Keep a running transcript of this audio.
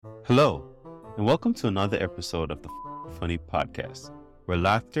Hello, and welcome to another episode of the Funny Podcast, where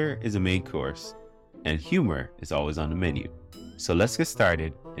laughter is a main course and humor is always on the menu. So let's get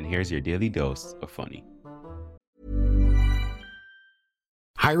started, and here's your daily dose of funny.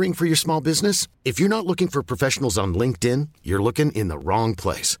 Hiring for your small business? If you're not looking for professionals on LinkedIn, you're looking in the wrong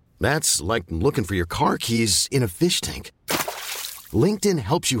place. That's like looking for your car keys in a fish tank. LinkedIn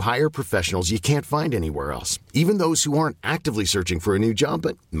helps you hire professionals you can't find anywhere else, even those who aren't actively searching for a new job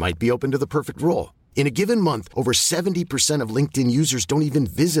but might be open to the perfect role. In a given month, over 70% of LinkedIn users don't even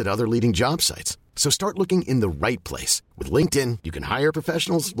visit other leading job sites. So start looking in the right place. With LinkedIn, you can hire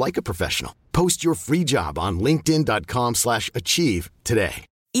professionals like a professional. Post your free job on linkedin.com/achieve today.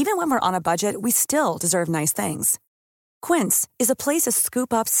 Even when we're on a budget, we still deserve nice things. Quince is a place to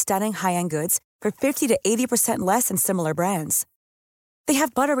scoop up stunning high-end goods for 50 to 80% less than similar brands. They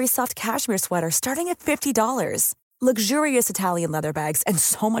have buttery soft cashmere sweaters starting at $50, luxurious Italian leather bags, and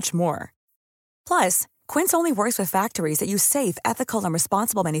so much more. Plus, Quince only works with factories that use safe, ethical, and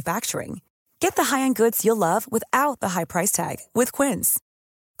responsible manufacturing. Get the high-end goods you'll love without the high price tag with Quince.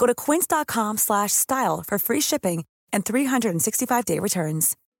 Go to quince.com/style for free shipping and 365-day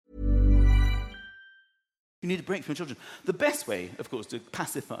returns. You need a break from your children. The best way, of course, to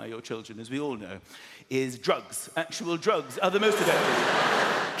pacify your children, as we all know, is drugs. Actual drugs are the most effective.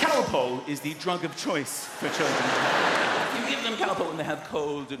 Calpol is the drug of choice for children. You give them Calpol when they have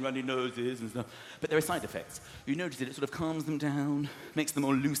colds and runny noses and stuff, but there are side effects. You notice that it sort of calms them down, makes them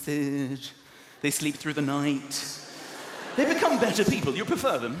more lucid, they sleep through the night. They become better people. You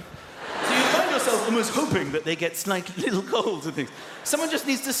prefer them. So you find yourself almost hoping that they get slight little colds and things. Someone just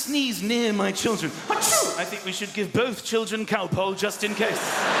needs to sneeze near my children. Achoo! I think we should give both children Calpol just in case.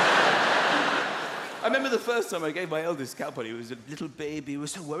 I remember the first time I gave my eldest Calpol. He was a little baby. We were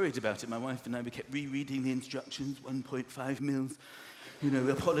so worried about it. My wife and I, we kept rereading the instructions, 1.5 mils. You know,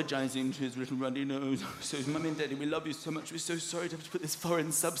 apologizing to his little runny nose. So his mummy and daddy, we love you so much. We're so sorry to have to put this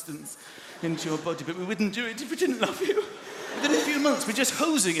foreign substance into your body, but we wouldn't do it if we didn't love you. Within a few months, we're just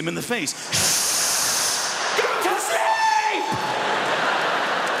hosing him in the face. Go to sleep!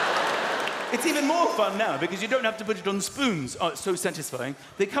 It's even more fun now because you don't have to put it on spoons. Oh, it's so satisfying.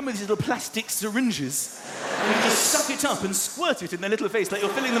 They come with these little plastic syringes, and you just suck it up and squirt it in their little face like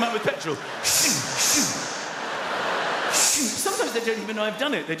you're filling them up with petrol. Sometimes they don't even know I've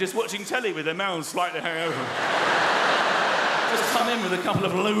done it. They're just watching telly with their mouths slightly hanging open. Just come in with a couple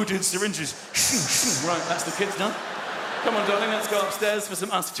of loaded syringes. Right, that's the kids done. Come on, darling, let's go upstairs for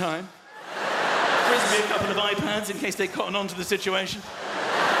some us time. Frisbee a couple of iPads in case they cotton on to the situation.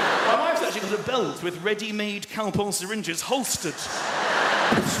 My wife's actually got a belt with ready-made Calpol syringes holstered.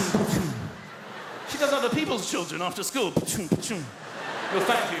 She does other people's children after school. Well,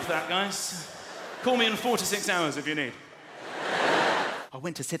 thank you for that, guys. Call me in 4 to 6 hours if you need. I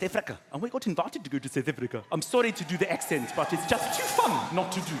went to South Africa, and we got invited to go to South Africa. I'm sorry to do the accent, but it's just too fun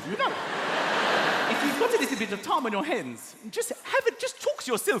not to do, you know? If you've got a little bit of time on your hands, just talk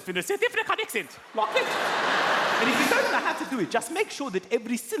to yourself in a South African accent, like that. And if you don't know how to do it, just make sure that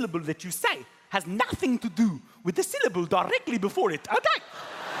every syllable that you say has nothing to do with the syllable directly before it, okay?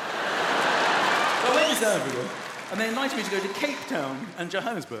 I went to South Africa, and they invited me to go to Cape Town and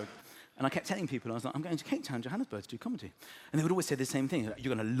Johannesburg. And I kept telling people, I was like, I'm going to Cape Town, Johannesburg to do comedy. And they would always say the same thing,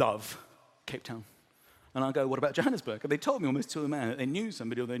 you're going to love Cape Town. And I go, what about Johannesburg? And they told me almost to a man that they knew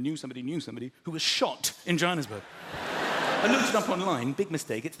somebody or they knew somebody who was shot in Johannesburg. I looked it up online, big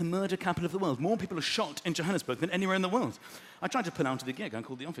mistake, it's the murder capital of the world. More people are shot in Johannesburg than anywhere in the world. I tried to pull out of the gig, I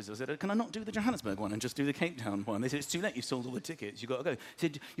called the office, I said, can I not do the Johannesburg one and just do the Cape Town one? They said, it's too late, you've sold all the tickets, you've got to go. They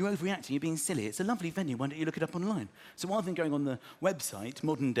said, you're overreacting, you're being silly, it's a lovely venue, why don't you look it up online? So rather than going on the website,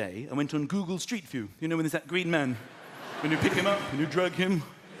 modern day, I went on Google Street View. You know when there's that green man, when you pick him up and you drag him,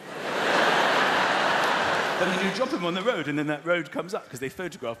 and then you drop him on the road, and then that road comes up, because they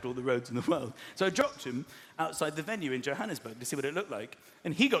photographed all the roads in the world. So I dropped him outside the venue in Johannesburg to see what it looked like,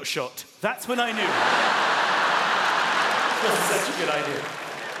 and he got shot. That's when I knew. It wasn't such a good idea.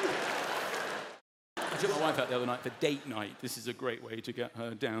 I took my wife out the other night for date night. This is a great way to get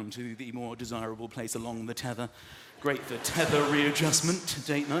her down to the more desirable place along the tether. Great for tether readjustment,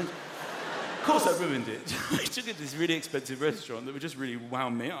 date night. Of course I ruined it. I took her to this really expensive restaurant that would just really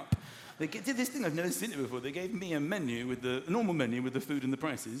wound me up. They did this thing I've never seen it before. They gave me a menu with a normal menu with the food and the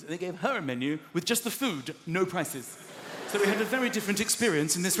prices, and they gave her a menu with just the food, no prices. So we had a very different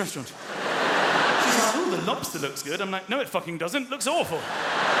experience in this restaurant. She's like, oh, the lobster looks good. I'm like, no, it fucking doesn't. Looks awful.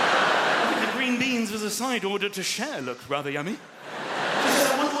 I think the green beans as a side order to share looked rather yummy. She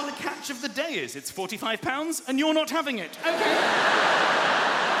said, I wonder what the catch of the day is. It's £45 and you're not having it. Okay.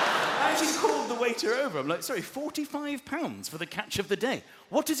 actually called the waiter over. I'm like, sorry, £45 for the catch of the day.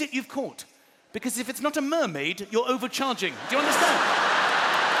 What is it you've caught? Because if it's not a mermaid, you're overcharging. Do you understand?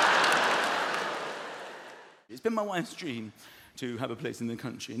 It's been my wife's dream to have a place in the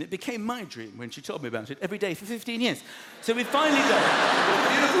country, and it became my dream when she told me about it every day for 15 years. So we've finally done a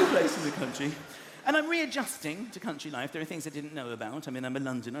beautiful place in the country, and I'm readjusting to country life. There are things I didn't know about. I mean, I'm a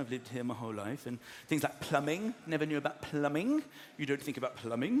Londoner, I've lived here my whole life, and things like plumbing, never knew about plumbing. You don't think about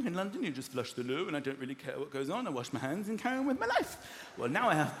plumbing in London, you just flush the loo, and I don't really care what goes on. I wash my hands and carry on with my life. Well, now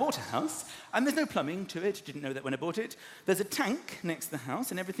I have bought a house, and there's no plumbing to it. Didn't know that when I bought it. There's a tank next to the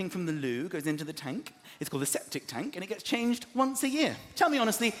house, and everything from the loo goes into the tank. It's called a septic tank, and it gets changed once a year. Tell me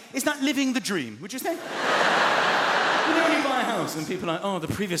honestly, is that living the dream, would you say? You know, when you buy a house and people are like, oh, the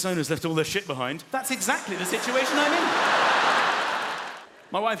previous owners left all their shit behind. That's exactly the situation I'm in.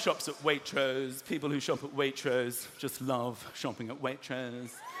 My wife shops at Waitrose. People who shop at Waitrose just love shopping at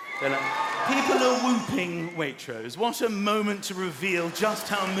Waitrose. They're like, people are whooping Waitrose. What a moment to reveal just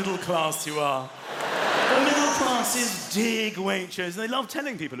how middle class you are. The middle classes dig Waitrose, and they love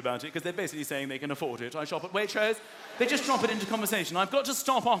telling people about it because they're basically saying they can afford it. I shop at Waitrose. They just drop it into conversation. I've got to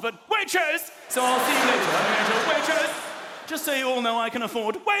stop off at Waitrose, so I'll see you later. I'm going to Waitrose, just so you all know I can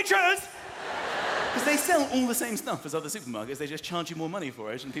afford Waitrose. Because they sell all the same stuff as other supermarkets. They just charge you more money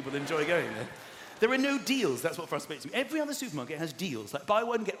for it, and people enjoy going there. There are no deals, that's what frustrates me. Every other supermarket has deals, like buy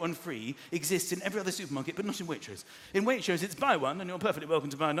one, get one free, exists in every other supermarket, but not in Waitrose. In Waitrose, it's buy one, and you're perfectly welcome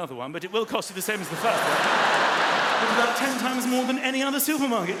to buy another one, but it will cost you the same as the first one. It's about 10 times more than any other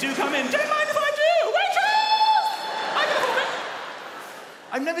supermarket. Do come in. Don't mind if I do! Waitrose! I can afford it!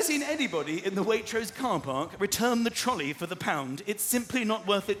 I've never seen anybody in the Waitrose car park return the trolley for the pound. It's simply not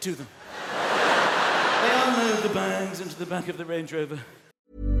worth it to them. They unload the bags into the back of the Range Rover.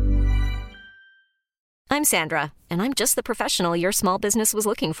 I'm Sandra, and I'm just the professional your small business was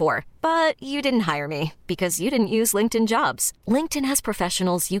looking for. But you didn't hire me because you didn't use LinkedIn Jobs. LinkedIn has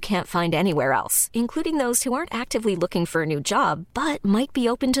professionals you can't find anywhere else, including those who aren't actively looking for a new job, but might be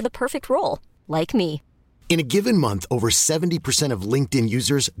open to the perfect role, like me. In a given month, over 70% of LinkedIn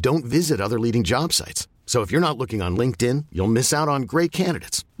users don't visit other leading job sites. So if you're not looking on LinkedIn, you'll miss out on great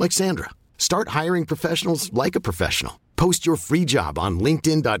candidates like Sandra. Start hiring professionals like a professional. Post your free job on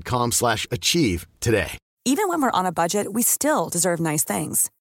linkedin.com/achieve today. Even when we're on a budget, we still deserve nice things.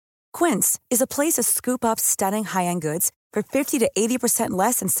 Quince is a place to scoop up stunning high-end goods for 50 to 80%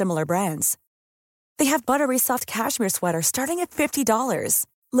 less than similar brands. They have buttery soft cashmere sweaters starting at $50,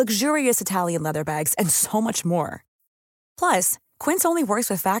 luxurious Italian leather bags, and so much more. Plus, Quince only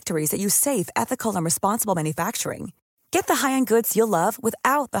works with factories that use safe, ethical, and responsible manufacturing. Get the high-end goods you'll love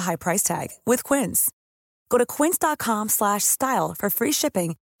without the high price tag with Quince. Go to quince.com/style for free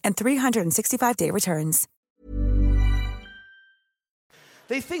shipping and 365-day returns.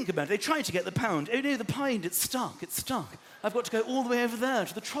 They think about it. They try to get the pound. Oh no, the pint, it's stuck. I've got to go all the way over there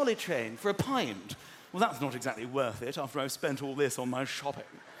to the trolley train for a pint. Well, that's not exactly worth it after I've spent all this on my shopping.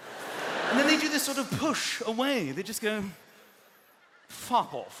 And then they do this sort of push away. They just go,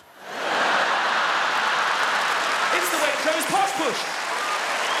 fuck off. It's the Waitrose posh push.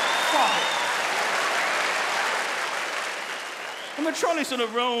 Fuck it. And the trolley sort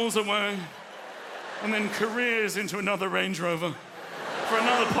of rolls away and then careers into another Range Rover for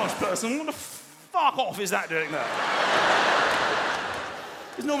another posh person. What the fuck off is that doing there?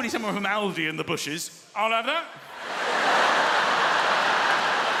 There's normally someone from Aldi in the bushes. I'll have that.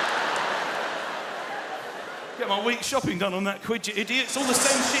 Get my week's shopping done on that quid, you idiot. It's all the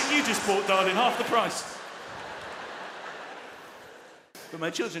same shit you just bought, darling, half the price. But my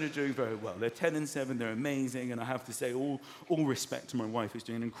children are doing very well. They're 10 and 7, they're amazing, and I have to say all respect to my wife, who's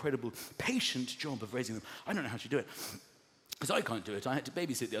doing an incredible, patient job of raising them. I don't know how to do it, because I can't do it. I had to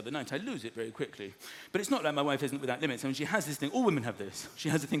babysit the other night. I lose it very quickly. But it's not like my wife isn't without limits. I mean, she has this thing, all women have this. She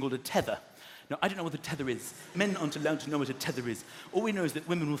has a thing called a tether. Now, I don't know what a tether is. Men aren't allowed to know what a tether is. All we know is that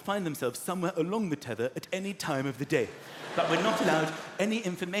women will find themselves somewhere along the tether at any time of the day. But we're not allowed any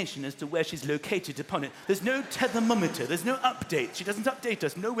information as to where she's located upon it. There's no tethermometer. There's no update. She doesn't update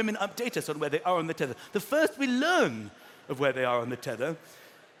us. No women update us on where they are on the tether. The first we learn of where they are on the tether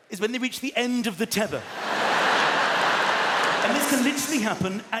is when they reach the end of the tether. And this can literally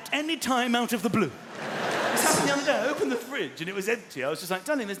happen at any time out of the blue. This happened the other day. I opened the fridge and it was empty. I was just like,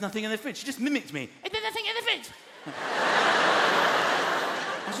 darling, there's nothing in the fridge. She just mimicked me. There's nothing in the fridge.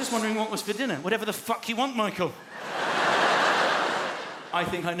 I was just wondering what was for dinner. Whatever the fuck you want, Michael. I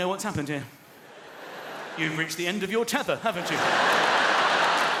think I know what's happened here. You've reached the end of your tether, haven't you?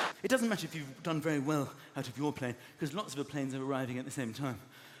 It doesn't matter if you've done very well out of your plane, because lots of the planes are arriving at the same time.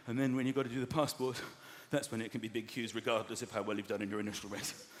 And then when you've got to do the passport, that's when it can be big queues, regardless of how well you've done in your initial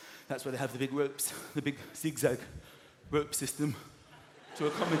race. That's why they have the big ropes, the big zigzag rope system to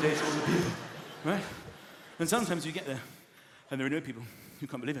accommodate all the people, right? And sometimes you get there, and there are no people. You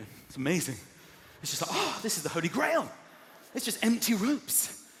can't believe it. It's amazing. It's just like, oh, this is the Holy Grail. It's just empty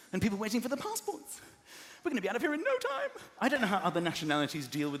ropes and people waiting for the passports. We're going to be out of here in no time. I don't know how other nationalities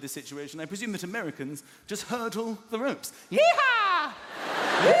deal with this situation. I presume that Americans just hurdle the ropes. Yeehaw!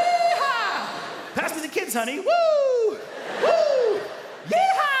 Yeehaw! Pass me the kids, honey. Woo! Woo!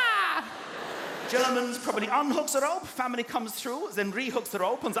 Yeehaw! Germans probably unhooks the rope, family comes through, then rehooks the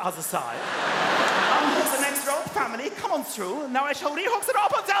rope on the other side. Unhooks the next rope, family, come on through. Now I shall rehooks the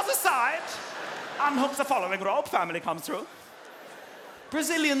rope on the other side. Unhooks the following rope, family comes through.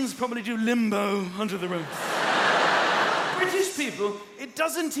 Brazilians probably do limbo under the ropes. British people, it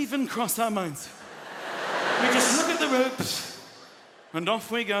doesn't even cross our minds. We just look at the ropes, and off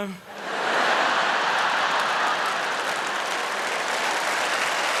we go.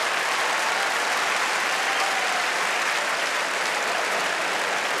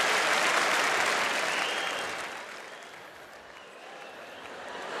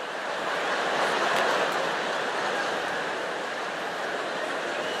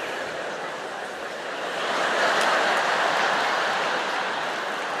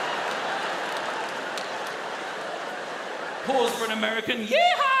 Pause for an American,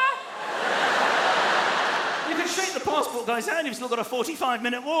 yeehaw! You can shake the passport guy's hand, you've still got a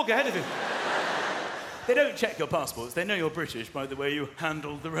 45-minute walk ahead of you. They don't check your passports, they know you're British by the way you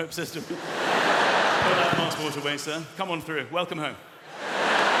handle the rope system. Put that passport away, sir. Come on through, welcome home.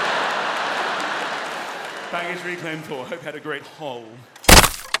 Baggage reclaimed 4, hope you had a great haul.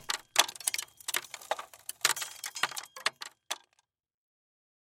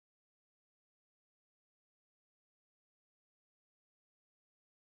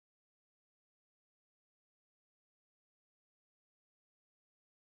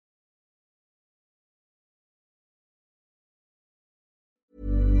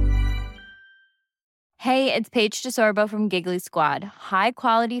 Hey, it's Paige DeSorbo from Giggly Squad. High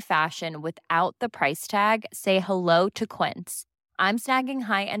quality fashion without the price tag. Say hello to Quince. I'm snagging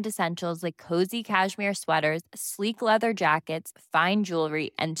high-end essentials like cozy cashmere sweaters, sleek leather jackets, fine jewelry,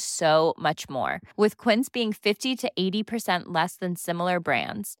 and so much more. With Quince being 50 to 80% less than similar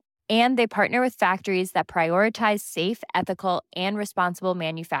brands. And they partner with factories that prioritize safe, ethical, and responsible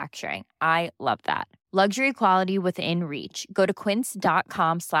manufacturing. I love that. Luxury quality within reach. Go to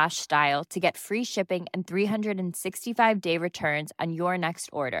quince.com/style to get free shipping and 365-day returns on your next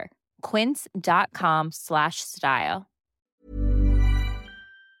order. Quince.com/style.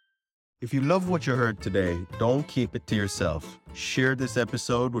 If you love what you heard today, don't keep it to yourself. Share this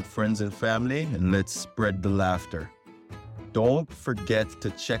episode with friends and family, and let's spread the laughter. Don't forget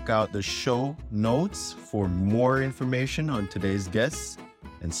to check out the show notes for more information on today's guests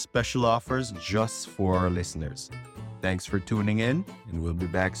and special offers just for our listeners. Thanks for tuning in, and we'll be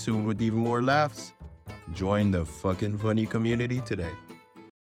back soon with even more laughs. Join the fucking funny community today.